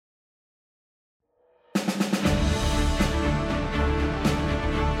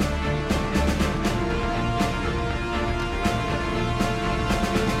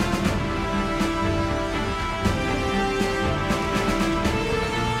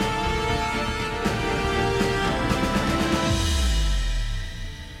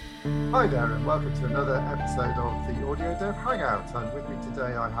Hi there, and welcome to another episode of the Audio Dev Hangout. And with me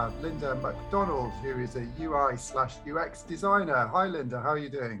today, I have Lynda McDonald, who is a UI/UX designer. Hi, Lynda. How are you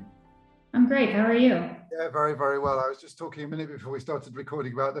doing? I'm great. How are you? Yeah, very, very well. I was just talking a minute before we started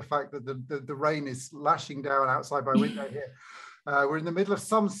recording about the fact that the rain is lashing down outside my window here. We're in the middle of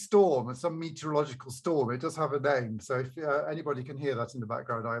some storm, some meteorological storm. It does have a name. So if anybody can hear that in the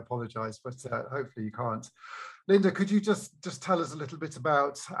background, I apologize, but hopefully you can't. Lynda, could you just tell us a little bit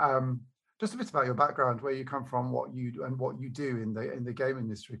about your background, where you come from, what you do in the game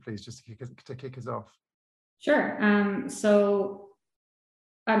industry, please, just to kick us off. Sure.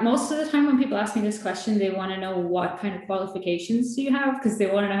 Most of the time when people ask me this question, they want to know what kind of qualifications do you have, because they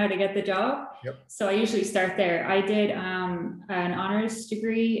want to know how to get the job. Yep. So I usually start there. I did an honors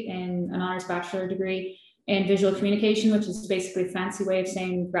bachelor degree in visual communication, which is basically a fancy way of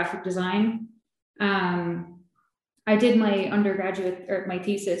saying graphic design. I did my undergraduate or my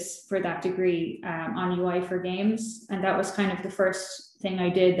thesis for that degree on UI for games. And that was kind of the first thing I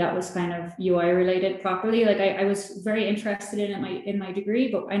did that was kind of UI related properly. Like I was very interested in my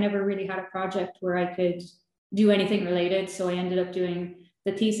degree, but I never really had a project where I could do anything related. So I ended up doing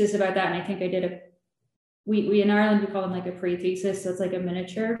the thesis about that. And I think I did we in Ireland, we call them like a pre-thesis. So it's like a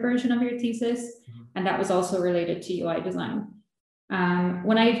miniature version of your thesis. Mm-hmm. And that was also related to UI design.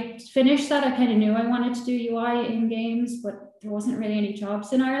 When I finished that, I kind of knew I wanted to do UI in games, but there wasn't really any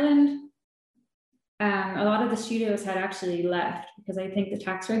jobs in Ireland. A lot of the studios had actually left because I think the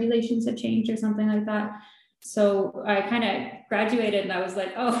tax regulations had changed or something like that. So I kind of graduated and I was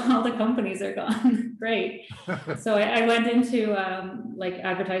like, oh, all the companies are gone. Great. So I went into like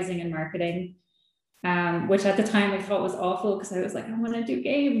advertising and marketing, which at the time I thought was awful because I was like, I want to do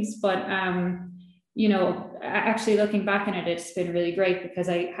games. But you know, actually looking back on it, it's been really great because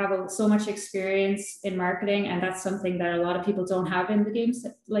I have so much experience in marketing, and that's something that a lot of people don't have in the games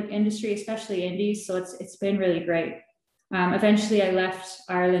like industry, especially indies. So it's been really great. Eventually I left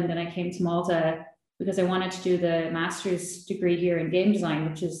Ireland and I came to Malta because I wanted to do the master's degree here in game design,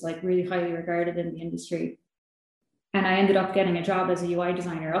 which is like really highly regarded in the industry. And I ended up getting a job as a UI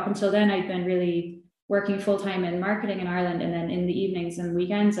designer. Up until then, I'd been really working full-time in marketing in Ireland, and then in the evenings and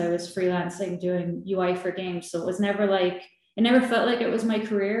weekends I was freelancing doing UI for games. So it was never like, it never felt like it was my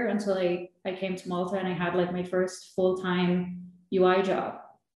career until I came to Malta and I had like my first full-time UI job.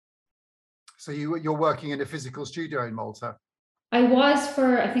 So you're working in a physical studio in Malta? I was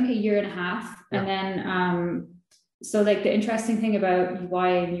for I think a year and a half. Yeah. And then so like the interesting thing about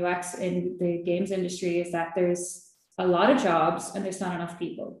UI and UX in the games industry is that there's a lot of jobs and there's not enough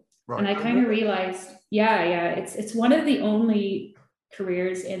people. Right. And I kind of realized, it's one of the only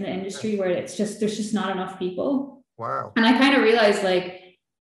careers in the industry where there's just not enough people. Wow. And I kind of realized, like,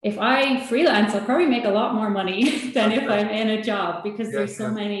 if I freelance, I'll probably make a lot more money than if I'm in a job, because there's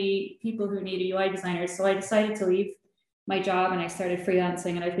so many people who need a UI designer. So I decided to leave my job and I started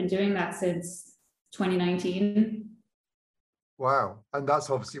freelancing, and I've been doing that since 2019. Wow. And that's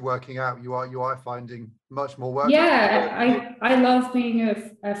obviously working out. You are finding much more work. Yeah, I love being a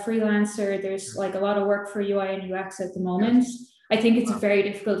freelancer. There's like a lot of work for UI and UX at the moment. Yes. I think it's very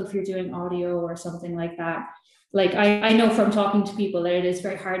difficult if you're doing audio or something like that. Like I know from talking to people that it is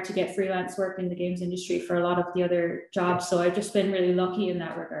very hard to get freelance work in the games industry for a lot of the other jobs. So I've just been really lucky in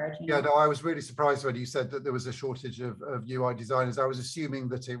that regard. You know? Yeah, no, I was really surprised when you said that there was a shortage of UI designers. I was assuming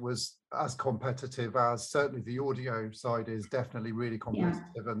that it was as competitive as certainly the audio side is definitely really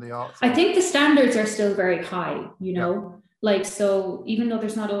competitive, and the art side. I think the standards are still very high, you know. Yeah. Like, so even though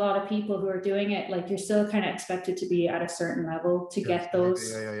there's not a lot of people who are doing it, like you're still kind of expected to be at a certain level to get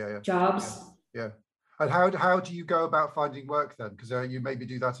those jobs. Yeah. And how do you go about finding work then? Because you maybe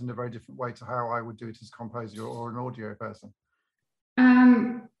do that in a very different way to how I would do it as a composer or an audio person.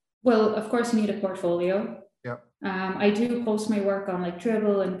 Well, of course, you need a portfolio. Yeah. I do post my work on like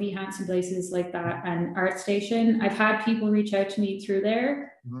Dribble and Behance and places like that, and ArtStation. I've had people reach out to me through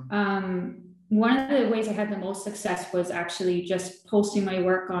there. Mm-hmm. One of the ways I had the most success was actually just posting my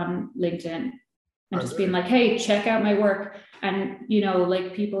work on LinkedIn and just being like, hey, check out my work. And, you know,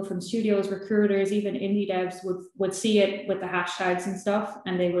 like people from studios, recruiters, even indie devs would see it with the hashtags and stuff,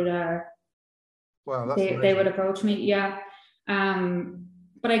 and they would they would approach me. Yeah.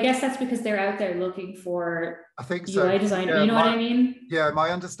 But I guess that's because they're out there looking for UI design. Yeah, you know what I mean? Yeah, my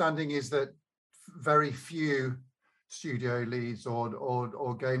understanding is that very few studio leads or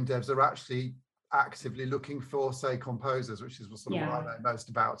game devs are actually actively looking for, say, composers, which is what I know most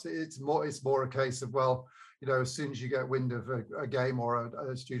about. It's more a case of, well, you know, as soon as you get wind of a game or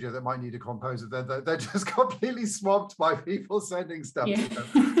a studio that might need a composer, they're just completely swamped by people sending stuff to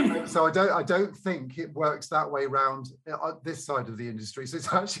them. So I don't think it works that way around this side of the industry. So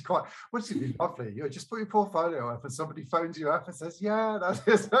it's actually quite, which would be lovely. You know, just put your portfolio up and somebody phones you up and says, yeah, that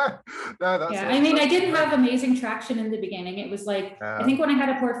is that's I mean, I didn't have amazing traction in the beginning. It was like, I think when I had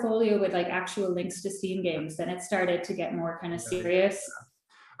a portfolio with like actual links to Steam games, then it started to get more kind of serious.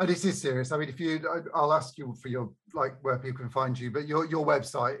 And this is serious. I mean, I'll ask you for your, like, where people can find you, but your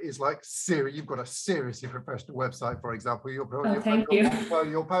website is like serious. You've got a seriously professional website, for example. Your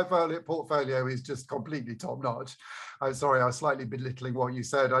portfolio is just completely top notch. I'm sorry, I was slightly belittling what you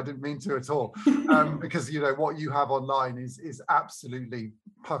said. I didn't mean to at all, because you know what you have online is absolutely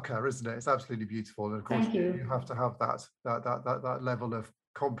pucker, isn't it? It's absolutely beautiful, and of course you have to have that level of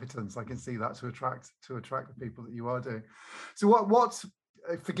competence. I can see that to attract the people that you are doing. So what?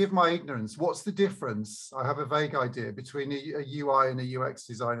 Forgive my ignorance, what's the difference? I have a vague idea between a UI and a UX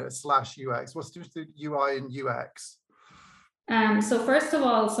designer / UX. What's the difference between UI and UX? So first of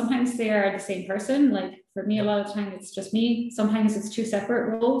all, sometimes they are the same person. Like for me, a lot of the time it's just me. Sometimes it's two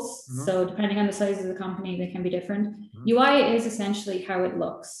separate roles. So depending on the size of the company, they can be different. UI is essentially how it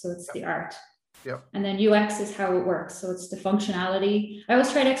looks. So it's the art. And then UX is how it works. So it's the functionality. I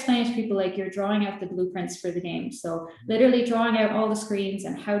always try to explain to people, like, you're drawing out the blueprints for the game. So literally drawing out all the screens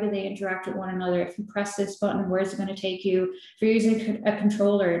and how do they interact with one another. If you press this button, where's it going to take you? If you're using a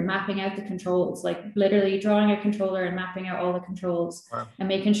controller and mapping out the controls, like literally drawing a controller and mapping out all the controls and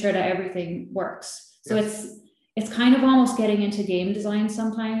making sure that everything works. So it's kind of almost getting into game design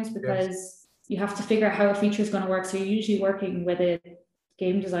sometimes, because you have to figure out how a feature is going to work. So you're usually working with a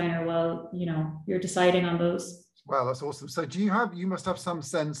game designer while, you know, you're deciding on those. Wow, that's awesome. So you must have some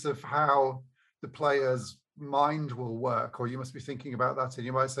sense of how the player's mind will work, or you must be thinking about that, and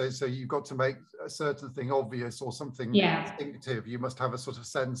you might say, so you've got to make a certain thing obvious or something instinctive. You must have a sort of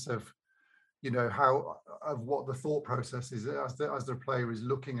sense of, you know, what the thought process is as the player is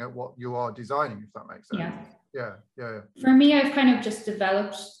looking at what you are designing, if that makes sense. Yeah. For me, I've kind of just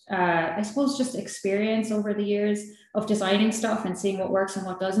developed, I suppose, just experience over the years of designing stuff and seeing what works and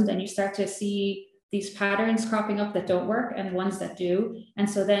what doesn't. And you start to see these patterns cropping up that don't work and ones that do. And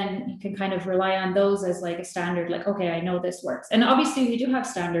so then you can kind of rely on those as like a standard, like, okay, I know this works. And obviously we do have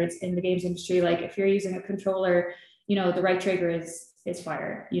standards in the games industry. Like if you're using a controller, you know, the right trigger is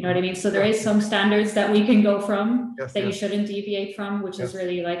fire. You know what I mean? So there is some standards that we can go from that you shouldn't deviate from, which is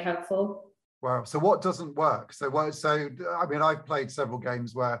really like helpful. Wow. So what doesn't work? So I mean, I've played several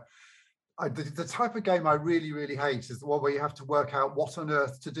games where the type of game I really, really hate is the one where you have to work out what on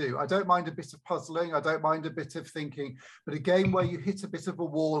earth to do. I don't mind a bit of puzzling. I don't mind a bit of thinking, but a game where you hit a bit of a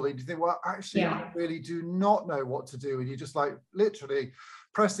wall and you think, well, actually, I really do not know what to do. And you just like literally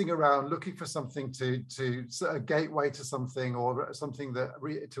pressing around, looking for something to a gateway to something, or something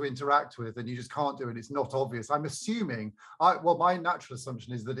to interact with, and you just can't do it. It's not obvious. I'm assuming, my natural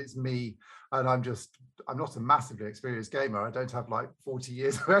assumption is that it's me, and I'm not a massively experienced gamer. I don't have like 40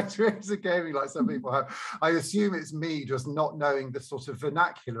 years of experience of gaming like some people have. I assume it's me just not knowing the sort of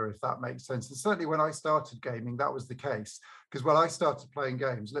vernacular, if that makes sense. And certainly when I started gaming, that was the case, because when I started playing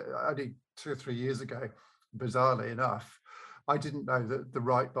games only 2 or 3 years ago, bizarrely enough, I didn't know that the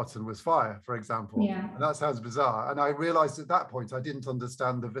right button was fire, for example. And that sounds bizarre. And I realized at that point, I didn't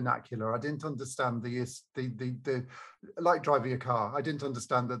understand the vernacular. I didn't understand the like driving a car. I didn't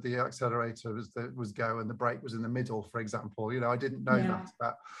understand that the accelerator was go and the brake was in the middle, for example. You know, I didn't know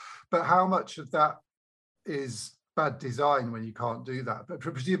that. But how much of that is bad design when you can't do that? But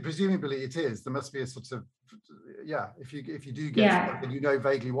presumably it is. There must be a sort of, if you do get stuff and you know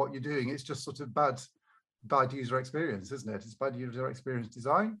vaguely what you're doing, it's just sort of bad user experience, isn't it? It's bad user experience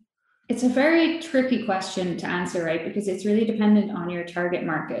design. It's a very tricky question to answer, right? Because it's really dependent on your target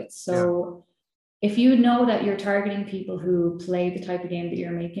market. So if you know that you're targeting people who play the type of game that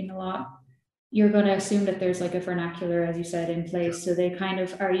you're making a lot, you're going to assume that there's like a vernacular, as you said, in place. So they kind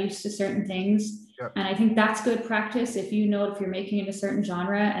of are used to certain things. And I think that's good practice. If you know, if you're making in a certain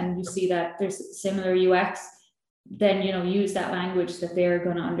genre and you see that there's similar UX, then, you know, use that language that they're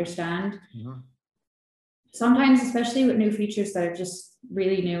going to understand. Sometimes, especially with new features that are just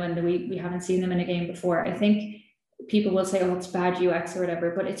really new and we haven't seen them in a game before, I think people will say, oh, it's bad UX or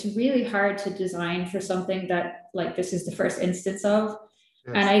whatever, but it's really hard to design for something that, like, this is the first instance of.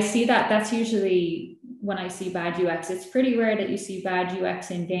 And I see that's usually when I see bad UX. It's pretty rare that you see bad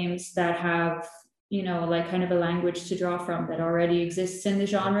UX in games that have, you know, like kind of a language to draw from that already exists in the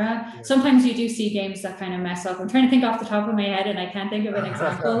genre. Sometimes you do see games that kind of mess up. I'm trying to think off the top of my head and I can't think of an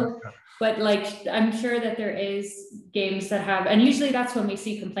example. But like, I'm sure that there is games that have, and usually that's when we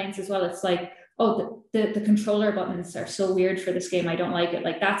see complaints as well. It's like, oh, the controller buttons are so weird for this game, I don't like it.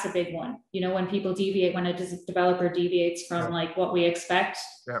 Like that's a big one. You know, when people deviate, when a developer deviates from like what we expect,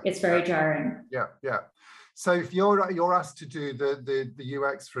 it's very jarring. Yeah. So if you're asked to do the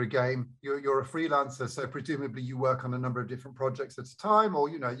UX for a game, you're a freelancer, so presumably you work on a number of different projects at a time, or,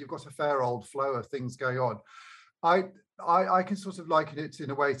 you know, you've got a fair old flow of things going on. I can sort of liken it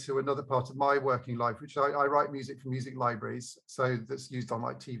in a way to another part of my working life, which I write music for music libraries. So that's used on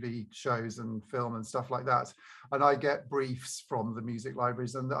like TV shows and film and stuff like that. And I get briefs from the music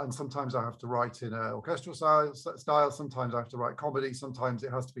libraries, and sometimes I have to write in an orchestral style, sometimes I have to write comedy, sometimes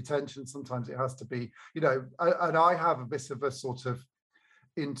it has to be tension, sometimes it has to be, you know, and I have a bit of a sort of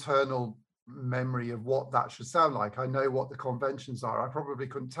internal memory of what that should sound like. I know what the conventions are. I probably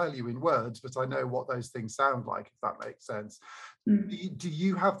couldn't tell you in words, but I know what those things sound like, if that makes sense. Do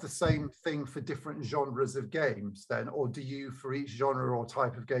you have the same thing for different genres of games then, or do you, for each genre or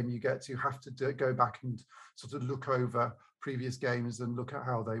type of game you get to, have to go back and sort of look over previous games and look at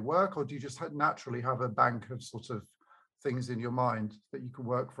how they work, or do you just naturally have a bank of sort of things in your mind that you can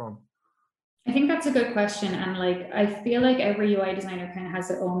work from? I think that's a good question, and like I feel like every UI designer kind of has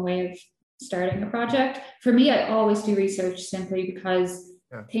their own way of starting a project. For me, I always do research simply because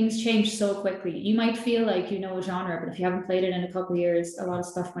things change so quickly. You might feel like you know a genre, but if you haven't played it in a couple of years, a lot of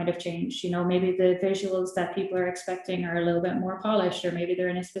stuff might have changed. You know, maybe the visuals that people are expecting are a little bit more polished, or maybe they're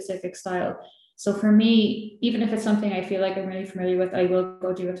in a specific style. So for me, even if it's something I feel like I'm really familiar with, I will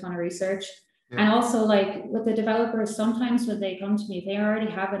go do a ton of research. And also, like with the developers, sometimes when they come to me, they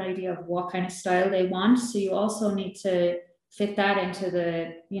already have an idea of what kind of style they want. So you also need to fit that into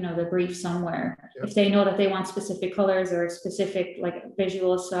the, you know, the brief somewhere. If they know that they want specific colors or a specific like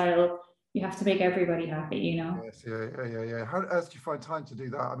visual style, you have to make everybody happy, you know? Yes, yeah. How else do you find time to do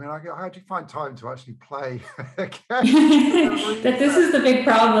that? I mean, how do you find time to actually play a game? That this is the big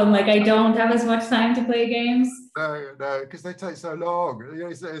problem. Like, I don't have as much time to play games. No, because they take so long. You know,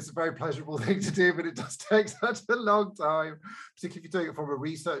 it's a very pleasurable thing to do, but it does take such a long time, particularly if you're doing it from a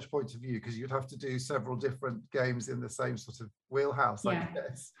research point of view, because you'd have to do several different games in the same sort of wheelhouse, I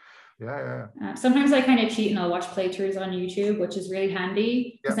guess. Yeah. Sometimes I kind of cheat and I'll watch playthroughs on YouTube, which is really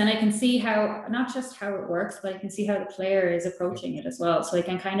handy, because then I can see how, not just how it works, but I can see how the player is approaching it as well. So I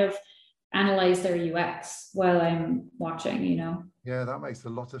can kind of analyze their UX while I'm watching, you know? Yeah, that makes a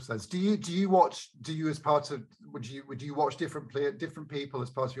lot of sense. Would you watch different people as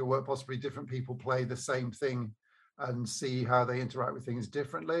part of your work, possibly different people play the same thing and see how they interact with things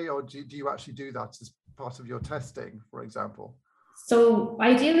differently? Or do you actually do that as part of your testing, for example? So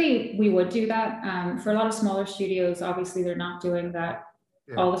ideally we would do that. For a lot of smaller studios, obviously they're not doing that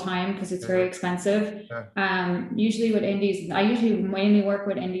all the time because it's very expensive. Usually with indies, I usually mainly work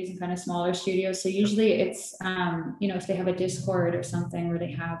with indies and kind of smaller studios. So usually it's, you know, if they have a Discord or something where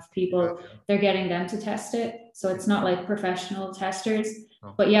they have people, they're getting them to test it. So it's not like professional testers.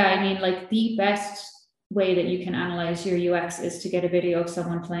 But yeah, I mean, like the best way that you can analyze your UX is to get a video of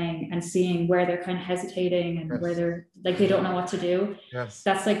someone playing and seeing where they're kind of hesitating and where they're like, they don't know what to do.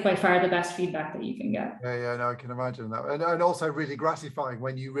 That's like by far the best feedback that you can get. No, I can imagine that. And also really gratifying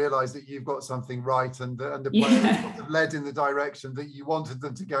when you realize that you've got something right and the player sort of led in the direction that you wanted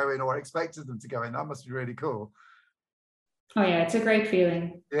them to go in or expected them to go in. That must be really cool. Oh yeah, it's a great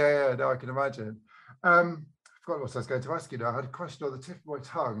feeling. No, I can imagine. I forgot what I was going to ask you now. I had a question on the tip of my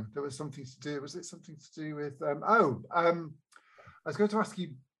tongue. There was something to do, was it something to do with, I was going to ask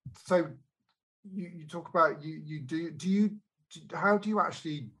you, so you talk about, how do you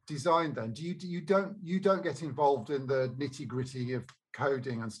actually design then? You don't get involved in the nitty gritty of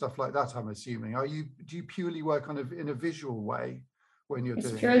coding and stuff like that, I'm assuming. Do you purely work in a visual way when you're doing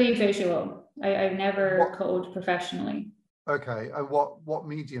it? It's purely visual. I've never code professionally. Okay, and what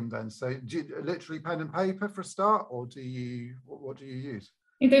medium then? So do you literally pen and paper for a start, or what do you use?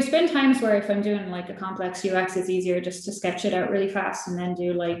 There's been times where if I'm doing like a complex UX, it's easier just to sketch it out really fast and then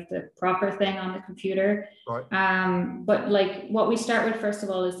do like the proper thing on the computer. But like what we start with first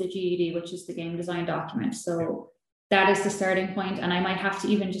of all is the GED, which is the game design document. So that is the starting point, and I might have to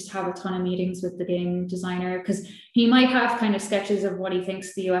even just have a ton of meetings with the game designer because he might have kind of sketches of what he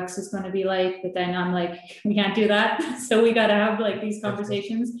thinks the UX is going to be like, but then I'm like, we can't do that. So we got to have like these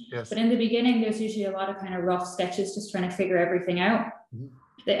conversations. But in the beginning, there's usually a lot of kind of rough sketches, just trying to figure everything out.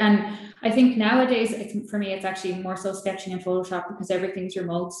 And I think nowadays, for me, it's actually more so sketching in Photoshop because everything's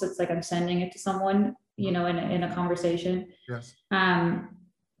remote. So it's like I'm sending it to someone, you know, in a conversation.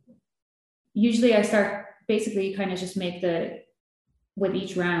 Usually I start basically kind of just with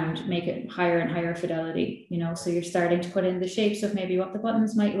each round, make it higher and higher fidelity, you know, so you're starting to put in the shapes of maybe what the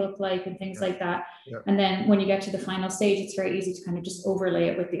buttons might look like and things like that. And then when you get to the final stage, it's very easy to kind of just overlay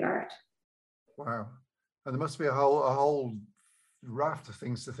it with the art. Wow. And there must be a whole raft of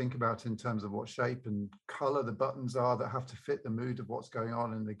things to think about in terms of what shape and color the buttons are that have to fit the mood of what's going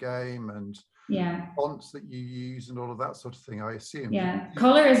on in the game, and Yeah. fonts that you use and all of that sort of thing, I assume. Yeah,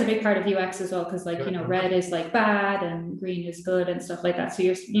 color is a big part of UX as well, because like, Yeah, red is like bad and green is good and stuff like that. So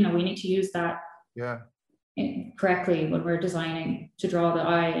we need to use that yeah. correctly when we're designing to draw the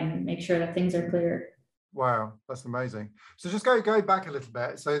eye and make sure that things are clear. Wow, that's amazing. So just go back a little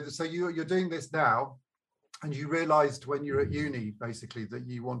bit. So you're doing this now, and you realized when you're at uni basically that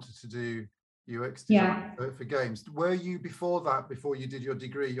you wanted to do UX design for games. Were you before that, before you did your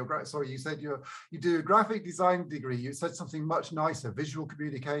degree, you said you do a graphic design degree, you said something much nicer, visual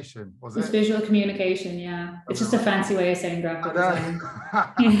communication, was it? It's visual communication, yeah. It's just a fancy way of saying graphic design.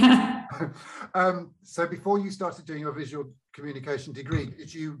 Yeah. So before you started doing your visual communication degree,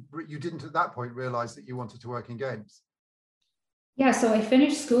 you didn't at that point realize that you wanted to work in games? Yeah, so I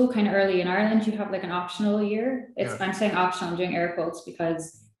finished school kind of early. In Ireland, you have like an optional year. I'm saying optional, I'm doing air quotes,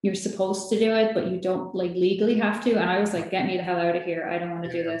 because you're supposed to do it, but you don't like legally have to. And I was like, get me the hell out of here. I don't want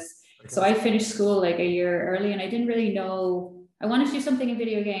to do this. Okay. So I finished school like a year early, and I didn't really know. I wanted to do something in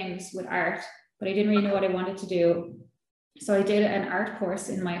video games with art, but I didn't really know what I wanted to do. So I did an art course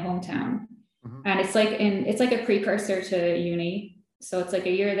in my hometown. And it's like a precursor to uni. So it's like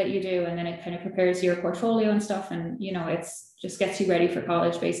a year that you do, and then it kind of prepares your portfolio and stuff. And, it's just gets you ready for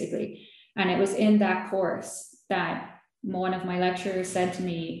college basically. And it was in that course that one of my lecturers said to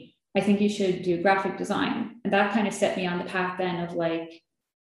me, I think you should do graphic design. And that kind of set me on the path then of like,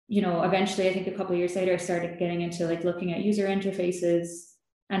 eventually I think a couple of years later, I started getting into like looking at user interfaces.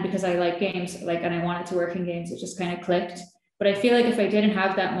 And because I like games, and I wanted to work in games, it just kind of clicked. But I feel like if I didn't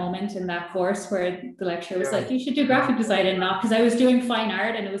have that moment in that course where the lecturer was like, you should do graphic design, and not, because I was doing fine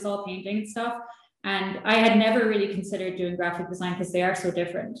art and it was all painting and stuff. And I had never really considered doing graphic design because they are so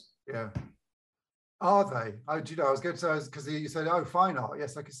different. Yeah. Are they? Oh, do you know, I was going to say, because you said, oh, fine art.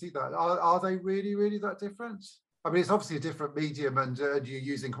 Yes, I can see that. Are they really, really that different? I mean, it's obviously a different medium, and you're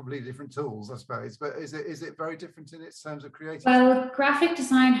using completely different tools, I suppose. But is it very different in its terms of creating? Well, graphic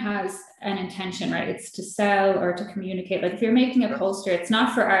design has an intention, right? It's to sell or to communicate. Like if you're making a poster, it's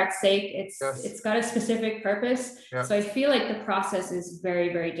not for art's sake. It's got a specific purpose. So I feel like the process is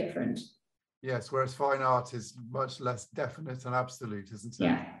very, very different. Yes, whereas fine art is much less definite and absolute, isn't it?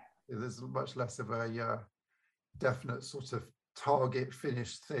 Yeah. There's much less of a definite sort of target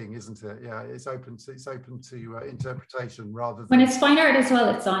finished thing, isn't it? Yeah, it's open to interpretation rather than. When it's fine art as well,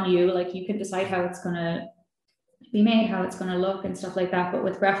 it's on you. Like you can decide how it's going to be made, how it's going to look and stuff like that. But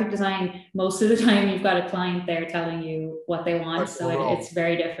with graphic design, most of the time you've got a client there telling you what they want. So it's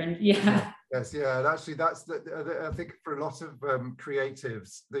very different. Yeah. Yes. Yeah. And actually, I think for a lot of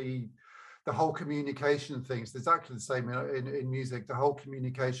creatives, the whole communication thing, it's exactly the same in music. The whole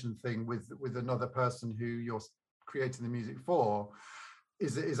communication thing with another person who you're creating the music for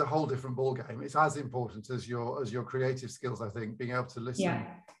is a whole different ball game. It's as important as your creative skills, I think, being able to listen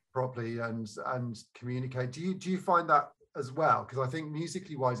properly and communicate. Do you find that as well? Because I think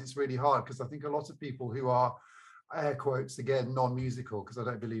musically wise, it's really hard, because I think a lot of people who are, air quotes again, non-musical, because I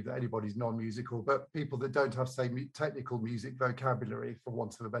don't believe that anybody's non-musical, but people that don't have, say, technical music vocabulary, for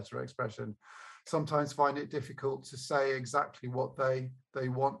want of a better expression, sometimes find it difficult to say exactly what they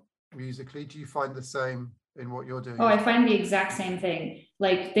want musically. Do you find the same in what you're doing? Oh, I find the exact same thing.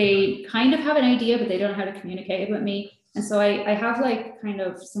 Like they kind of have an idea, but they don't know how to communicate it with me. And so I have like kind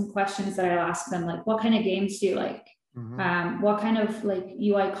of some questions that I'll ask them, like, what kind of games do you like? What kind of like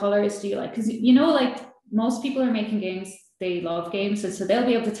UI colors do you like? Because like most people are making games, they love games, and so they'll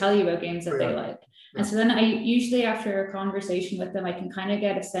be able to tell you about games that they like. And so then I usually, after a conversation with them, I can kind of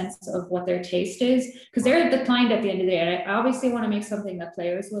get a sense of what their taste is, because they're the client at the end of the day. And I obviously want to make something that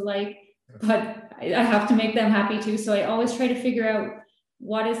players will like, but I have to make them happy too. So I always try to figure out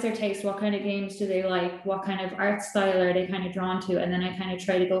what is their taste, what kind of games do they like, what kind of art style are they kind of drawn to, and then I kind of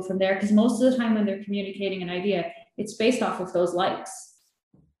try to go from there, because most of the time when they're communicating an idea, it's based off of those likes.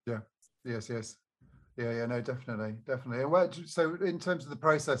 Yes. Yeah, no, definitely. And so in terms of the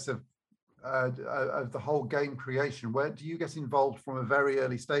process of the whole game creation, where do you get involved from a very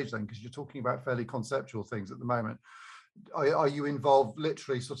early stage then? Because you're talking about fairly conceptual things at the moment. Are you involved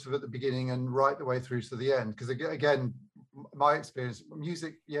literally sort of at the beginning and right the way through to the end? Because again, my experience,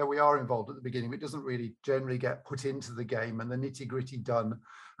 music, we are involved at the beginning, but it doesn't really generally get put into the game and the nitty-gritty done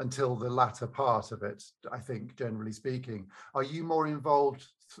until the latter part of it, I think, generally speaking. Are you more involved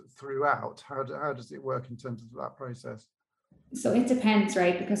throughout? How does it work in terms of that process? So it depends,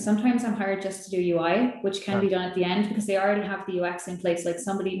 right? Because sometimes I'm hired just to do UI, which can be done at the end because they already have the UX in place. Like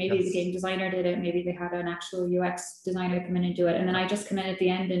somebody, maybe the game designer did it, maybe they had an actual UX designer come in and do it. And then I just come in at the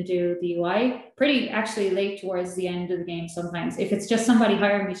end and do the UI pretty actually late towards the end of the game sometimes. If it's just somebody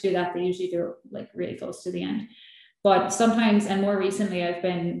hiring me to do that, they usually do it like really close to the end. But sometimes, and more recently, I've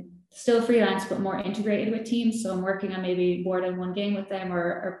been still freelance, but more integrated with teams. So I'm working on maybe more than one game with them,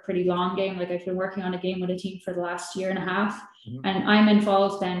 or a pretty long game. Like I've been working on a game with a team for the last year and a half. And I'm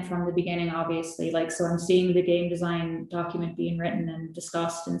involved then from the beginning, obviously. Like, so I'm seeing the game design document being written and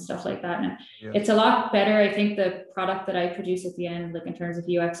discussed and stuff like that. And it's a lot better. I think the product that I produce at the end, like in terms of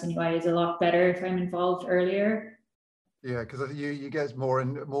UX and UI, is a lot better if I'm involved earlier. Yeah, because you get more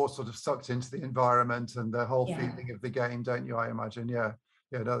and more sort of sucked into the environment and the whole feeling of the game, don't you? I imagine. Yeah,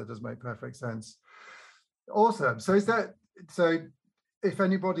 no, that does make perfect sense. Awesome. So if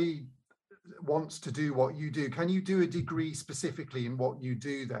anybody wants to do what you do, can you do a degree specifically in what you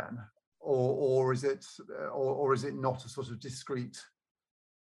do then, or is it not a sort of discrete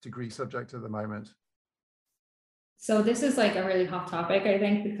degree subject at the moment? So this is like a really hot topic, I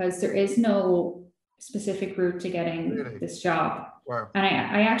think, because there is no specific route to getting this job. Wow. And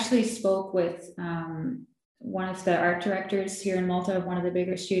I actually spoke with one of the art directors here in Malta of one of the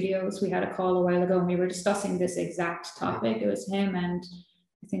bigger studios. We had a call a while ago and we were discussing this exact topic. It was him and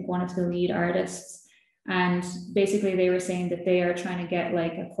I think one of the lead artists. And basically they were saying that they are trying to get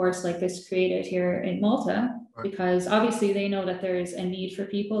like a course like this created here in Malta, because obviously they know that there's a need for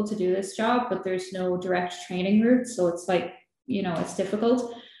people to do this job, but there's no direct training route. So it's like, it's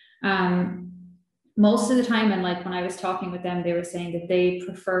difficult. Most of the time, and like when I was talking with them, they were saying that they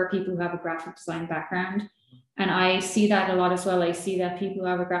prefer people who have a graphic design background. And I see that a lot as well. I see that people who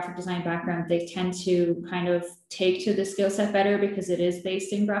have a graphic design background, they tend to kind of take to the skill set better because it is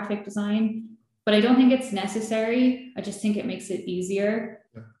based in graphic design. But I don't think it's necessary. I just think it makes it easier.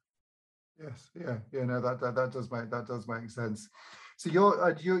 Yes. No, that does make sense. So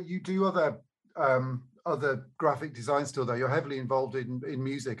you do other graphic design still, though. You're heavily involved in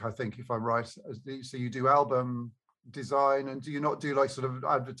music, I think, if I'm right. So you do album design, and do you not do like sort of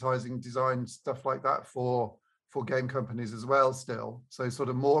advertising design stuff like that for game companies as well still? So sort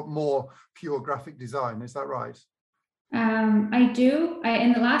of more pure graphic design, is that right? I do.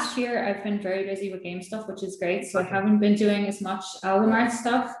 In the last year, I've been very busy with game stuff, which is great. So I haven't been doing as much album art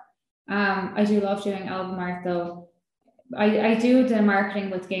stuff. I do love doing album art though. I do the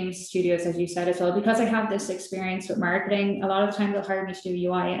marketing with game studios, as you said as well, because I have this experience with marketing. A lot of the time they'll hire me to do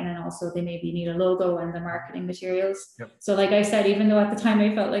UI, and then also they maybe need a logo and the marketing materials. So like I said, even though at the time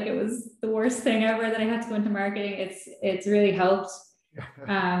I felt like it was the worst thing ever that I had to go into marketing, it's really helped.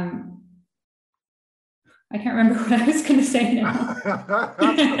 I can't remember what I was going to say now.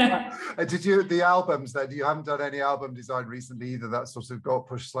 Did you, the albums then, you haven't done any album design recently either? That sort of got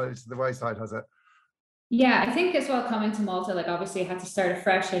pushed slightly to the wayside, has it? Yeah, I think as well, coming to Malta, like obviously I had to start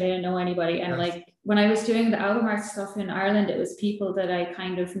afresh. I didn't know anybody. And like when I was doing the album art stuff in Ireland, it was people that I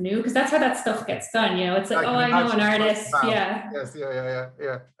kind of knew, because that's how that stuff gets done. It's like, I know an artist. Yeah. Yes,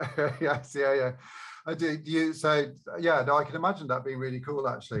 yeah. I do. No, I can imagine that being really cool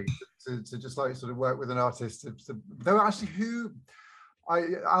actually, to just like sort of work with an artist. Though actually,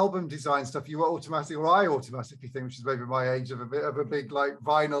 album design stuff, I automatically think, which is maybe my age, of a big like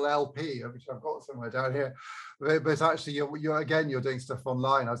vinyl LP, which I've got somewhere down here. But actually, you're doing stuff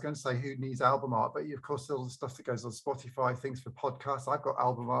online. I was going to say, who needs album art? But of course, all the stuff that goes on Spotify, things for podcasts. I've got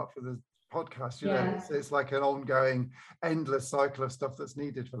album art for the podcast. It's like an ongoing, endless cycle of stuff that's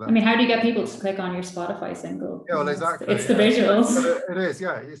needed for that. I mean, how do you get people to click on your Spotify single? Yeah, well, exactly. It's the visuals. It is,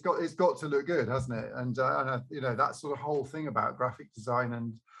 yeah. It's got to look good, hasn't it? And that sort of whole thing about graphic design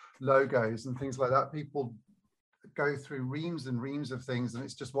and logos and things like that. People go through reams and reams of things, and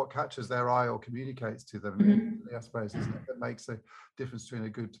it's just what catches their eye or communicates to them. I suppose, isn't it? That makes a difference between a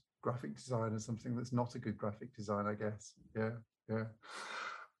good graphic design and something that's not a good graphic design, I guess. Yeah.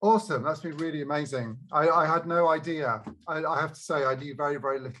 Awesome. That's been really amazing. I had no idea. I have to say, I knew very,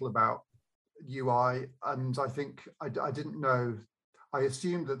 very little about UI, and I think I didn't know. I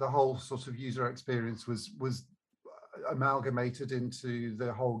assumed that the whole sort of user experience was amalgamated into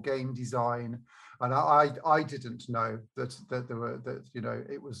the whole game design, and I didn't know that there were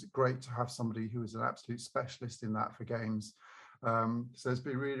it was great to have somebody who was an absolute specialist in that for games. So it's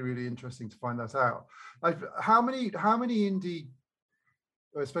been really, really interesting to find that out. How many indie,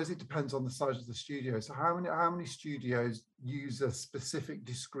 I suppose it depends on the size of the studio. So how many studios use a specific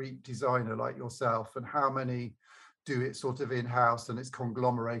discrete designer like yourself, and how many do it sort of in-house and it's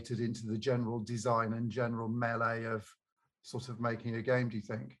conglomerated into the general design and general melee of sort of making a game, do you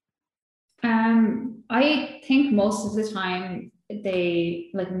think? I think most of the time they,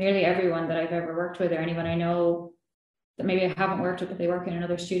 like nearly everyone that I've ever worked with, or anyone I know that maybe I haven't worked with, but they work in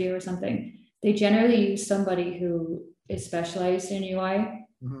another studio or something, they generally use somebody who is specialized in UI.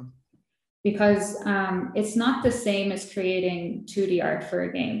 Mm-hmm. Because it's not the same as creating 2D art for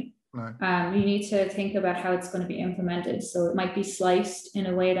a game. No. You need to think about how it's going to be implemented. So it might be sliced in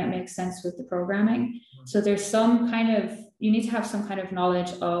a way that makes sense with the programming. Mm-hmm. So there's some kind of, you need to have some kind of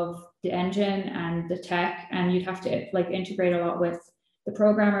knowledge of the engine and the tech, and you'd have to like integrate a lot with the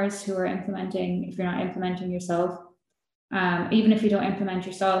programmers who are implementing, if you're not implementing yourself. Even if you don't implement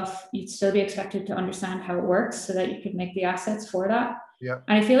yourself, you'd still be expected to understand how it works so that you could make the assets for that. Yeah.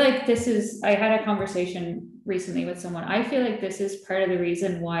 And I feel like this is, I had a conversation recently with someone. I feel like this is part of the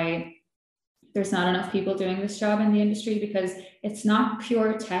reason why there's not enough people doing this job in the industry, because it's not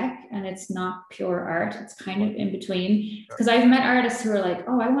pure tech and it's not pure art. It's kind of in between. Because I've met artists who are like,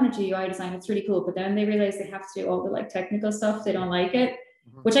 oh, I want to do UI design. It's really cool. But then they realize they have to do all the like technical stuff. They don't like it,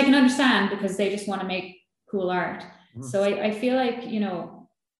 which I can understand because they just want to make cool art. So I feel like, you know,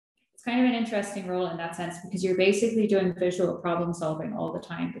 it's kind of an interesting role in that sense, because you're basically doing visual problem solving all the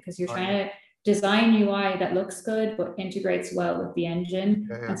time, because you're trying to design UI that looks good but integrates well with the engine.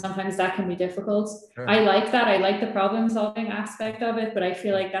 And sometimes that can be difficult. I like that. I like the problem solving aspect of it, but I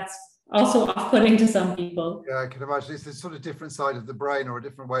feel like that's also off-putting to some people. Yeah, I can imagine it's a sort of different side of the brain or a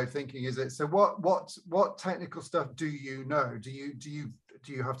different way of thinking, is it? So what technical stuff do you know? Do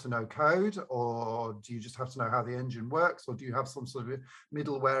you have to know code, or do you just have to know how the engine works, or do you have some sort of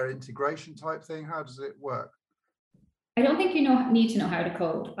middleware integration type thing? How does it work? I don't think you need to know how to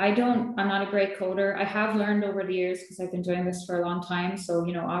code. I'm not a great coder. I have learned over the years because I've been doing this for a long time. So,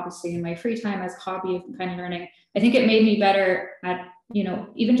 you know, obviously in my free time as a hobby, I've been kind of learning. I think it made me better at, you know,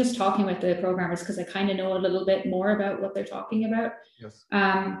 even just talking with the programmers, because I kind of know a little bit more about what they're talking about. Yes.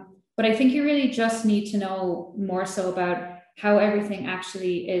 But I think you really just need to know more so about how everything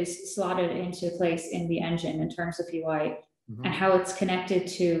actually is slotted into place in the engine in terms of UI, and how it's connected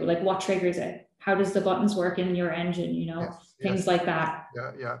to, like, what triggers it. How does the buttons work in your engine, you know, things like that.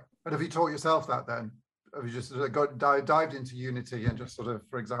 Yeah. And have you taught yourself that then? Have you just dived into Unity and just sort of,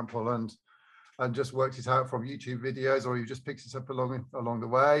 for example, and just worked it out from YouTube videos, or you just picked it up along the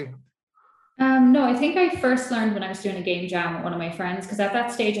way? No, I think I first learned when I was doing a game jam with one of my friends, because at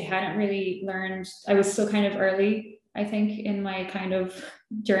that stage I hadn't really learned. I was still kind of early, I think, in my kind of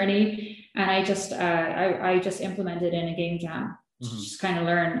journey, and I just implemented in a game jam to just kind of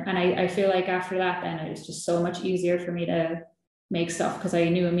learn. And I feel like after that, then it was just so much easier for me to make stuff, because I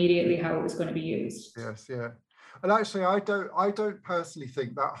knew immediately how it was going to be used. Yes, yeah. And actually, I don't personally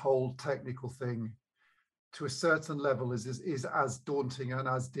think that whole technical thing, to a certain level, is as daunting and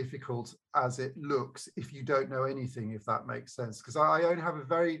as difficult as it looks if you don't know anything, if that makes sense. Because I only have a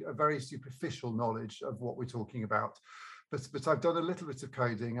very superficial knowledge of what we're talking about, but I've done a little bit of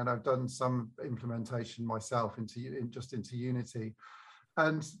coding, and I've done some implementation myself into Unity.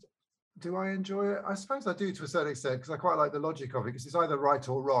 And do I enjoy it? I suppose I do, to a certain extent, because I quite like the logic of it, because it's either right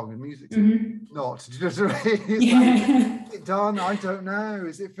or wrong, and music not. Do you know what I mean? Is it done? I don't know.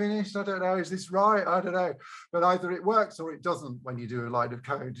 Is it finished? I don't know. Is this right? I don't know. But either it works or it doesn't when you do a line of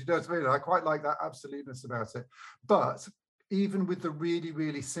code. Do you know what I mean? I quite like that absoluteness about it. But even with the really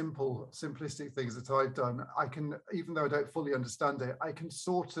simplistic things that I've done, I can, even though I don't fully understand it, I can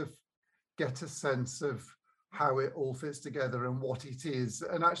sort of get a sense of how it all fits together and what it is.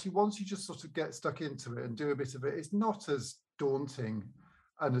 And actually, once you just sort of get stuck into it and do a bit of it, it's not as daunting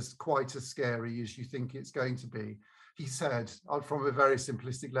and as quite as scary as you think it's going to be. He said, from a very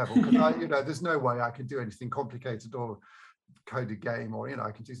simplistic level, because there's no way I can do anything complicated or code a game, or, you know,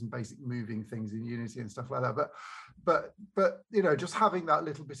 I can do some basic moving things in Unity and stuff like that. But you know, just having that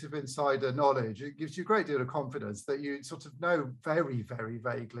little bit of insider knowledge, it gives you a great deal of confidence that you sort of know very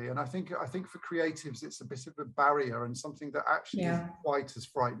vaguely. And I think for creatives, it's a bit of a barrier, and something that actually isn't quite as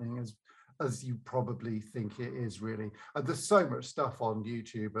frightening as you probably think it is, really. And there's so much stuff on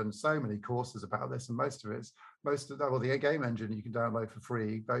YouTube and so many courses about this, and most of the game engine you can download for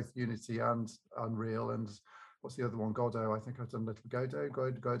free, both Unity and Unreal, and what's the other one? Godot. I think I've done a little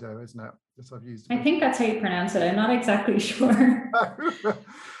Godot, isn't it? That I've used. I think that's how you pronounce it. I'm not exactly sure.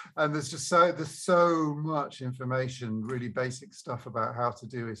 And there's so much information, really basic stuff about how to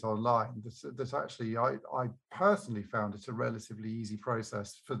do it online. That actually, I personally found it a relatively easy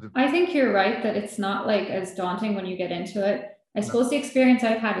process for the. I think you're right that it's not like as daunting when you get into it. I suppose the experience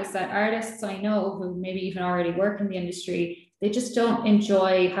I've had is that artists I know who maybe even already work in the industry, they just don't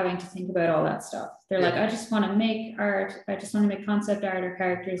enjoy having to think about all that stuff. They're Yeah. like, I just want to make art, I just want to make concept art or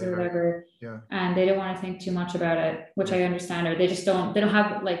characters or whatever. Yeah. And they don't want to think too much about it, which I understand, or they don't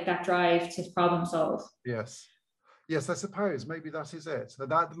have like that drive to problem solve. Yes. Yes, I suppose maybe that is it. And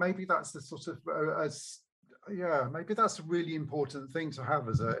that maybe that's the sort of maybe that's a really important thing to have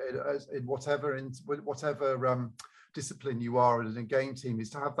as in whatever discipline you are in a game team, is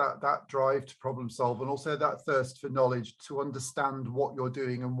to have that drive to problem solve, and also that thirst for knowledge to understand what you're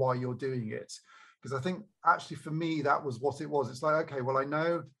doing and why you're doing it. Because I think actually for me that was what it was. It's like, okay, well, I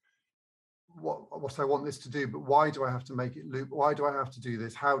know what I want this to do, but why do I have to make it loop? Why do I have to do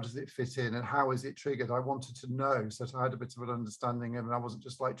this? How does it fit in, and how is it triggered? I wanted to know, so I had a bit of an understanding, and I wasn't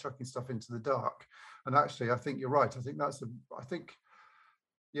just like chucking stuff into the dark. And actually, I think you're right. I think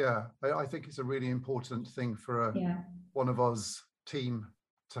I think it's a really important thing for one of us team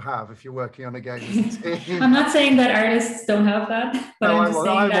to have if you're working on a game as a team. I'm not saying that artists don't have that, but I'm just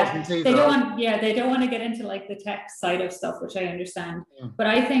saying that they don't want to get into like the tech side of stuff, which I understand. But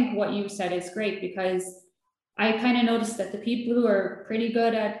I think what you said is great, because I kind of noticed that the people who are pretty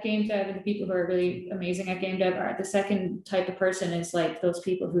good at game dev and the people who are really amazing at game dev are the second type of person, is like those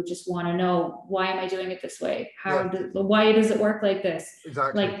people who just want to know, why am I doing it this way? Why does it work like this?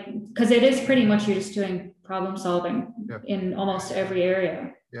 Exactly. Like, because it is pretty much you're just doing problem solving in almost every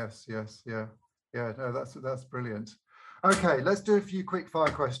area. Yes. Yeah. No, that's brilliant. Okay, let's do a few quick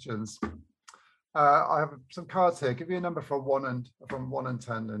fire questions. I have some cards here. Give me a number from 1 and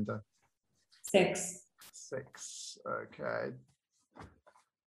 10, Lynda. 6. 6. Okay.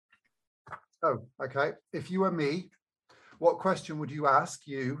 Oh, okay. If you were me, what question would you ask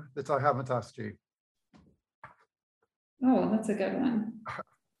you that I haven't asked you? Oh, that's a good one.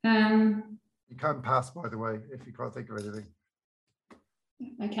 You can pass, by the way, if you can't think of anything.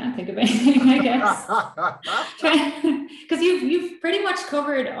 I can't think of anything, I guess. Because you've pretty much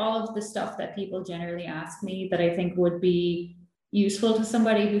covered all of the stuff that people generally ask me that I think would be useful to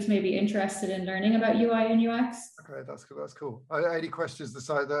somebody who's maybe interested in learning about UI and UX. Okay, that's cool. Any questions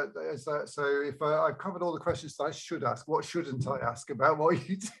so if I've covered all the questions that I should ask, what shouldn't I ask about what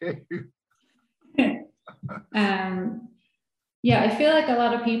you do? Yeah, I feel like a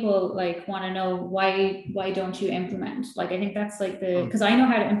lot of people like want to know why don't you implement? Like, I think that's like because I know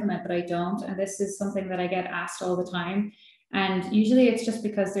how to implement, but I don't. And this is something that I get asked all the time. And usually it's just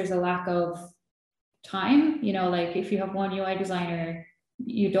because there's a lack of time. You know, like if you have one UI designer,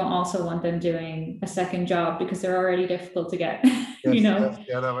 you don't also want them doing a second job because they're already difficult to get. Yes, you know. Yes,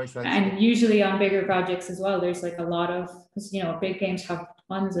 yeah, that makes sense. And usually on bigger projects as well, there's like a lot of, because big games have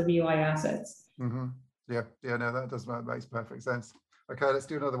tons of UI assets. Mm-hmm. Yeah, no, that makes perfect sense. Okay, let's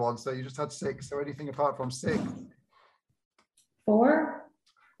do another one. So you just had 6. So anything apart from 6? 4.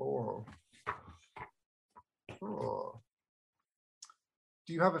 4.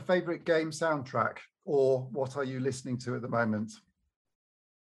 Do you have a favorite game soundtrack, or what are you listening to at the moment?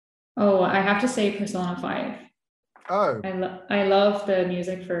 Oh, I have to say Persona 5. Oh. I love the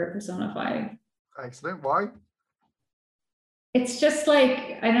music for Persona 5. Excellent. Why? It's just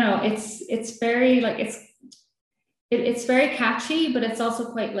like, I don't know, it's very like it's very catchy, but it's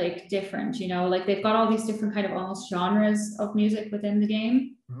also quite like different, like they've got all these different kind of almost genres of music within the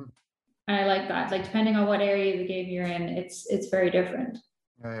game. Mm-hmm. And I like that, like depending on what area of the game you're in, it's very different.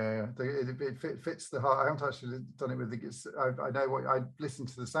 Yeah. It fits the heart. I haven't actually done it with I know what I listened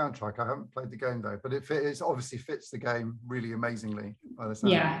to the soundtrack. I haven't played the game though, but it obviously fits the game really amazingly. By the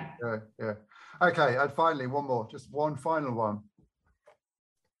sound. Yeah. Okay, and finally one more, just one final one.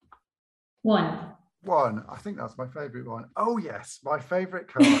 One. I think that's my favorite one. Oh yes, my favorite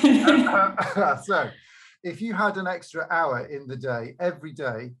card. So, if you had an extra hour in the day every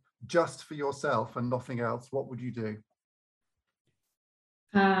day just for yourself and nothing else, what would you do?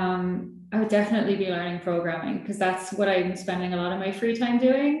 I would definitely be learning programming, because that's what I'm spending a lot of my free time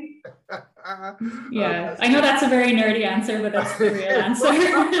doing. Yeah, I know that's a very nerdy answer, but that's the real answer.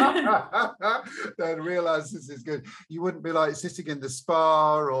 No, the real answer is good. You wouldn't be like sitting in the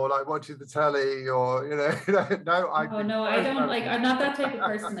spa or like watching the telly or no. I don't like. I'm not that type of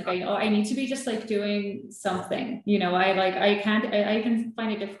person. Like I need to be just like doing something. I can't. I even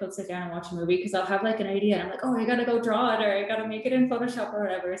find it difficult to sit down and watch a movie because I'll have like an idea and I'm like, oh, I gotta go draw it or I gotta make it in Photoshop or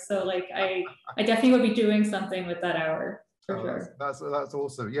whatever. So like I definitely would be doing something with that hour. Sure. That's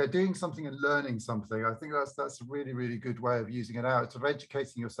awesome. Yeah, doing something and learning something. I think that's a really, really good way of using it out, of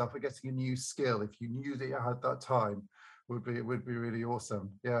educating yourself or getting a new skill. If you knew that you had that time, would be really awesome.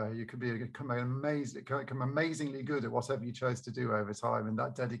 Yeah, you could become amazingly good at whatever you chose to do over time in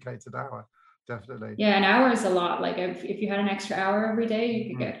that dedicated hour. definitely. Yeah, an hour is a lot. Like if you had an extra hour every day, you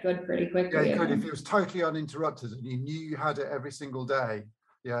could get good pretty quickly. Yeah, you could. If it was totally uninterrupted and you knew you had it every single day,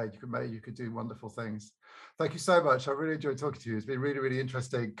 yeah, you could do wonderful things. Thank you so much. I really enjoyed talking to you. It's been really, really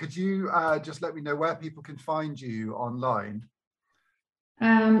interesting. Could you just let me know where people can find you online?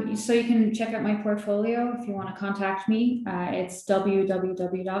 So you can check out my portfolio if you want to contact me. It's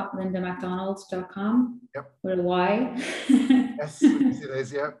www.lindamcdonald.com with a Y. Yes, it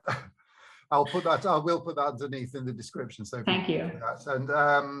is. Yeah. I will put that underneath in the description. So thank you.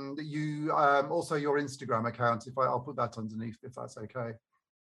 And you also your Instagram account. I'll put that underneath if that's okay.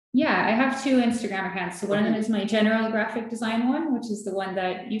 Yeah, I have 2 Instagram accounts. So one of them is my general graphic design one, which is the one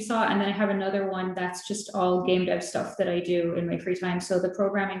that you saw. And then I have another one that's just all game dev stuff that I do in my free time. So the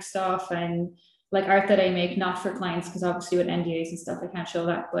programming stuff and like art that I make, not for clients, because obviously with NDAs and stuff, I can't show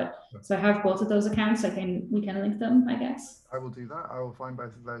that. But so I have both of those accounts. We can link them, I guess. I will do that. I will find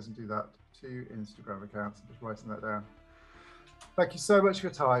both of those and do that. 2 Instagram accounts. I'm just writing that down. Thank you so much for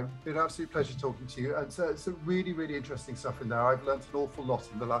your time. It's been an absolute pleasure talking to you. And so it's some really, really interesting stuff in there. I've learned an awful lot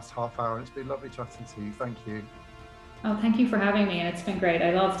in the last half hour, and it's been lovely chatting to you. Thank you. Oh, thank you for having me. And it's been great. I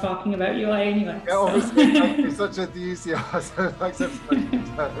love talking about UI anyway. Yeah, obviously, thank you. Such enthusiasm. Thanks ever so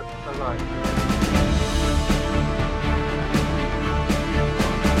much. Bye-bye.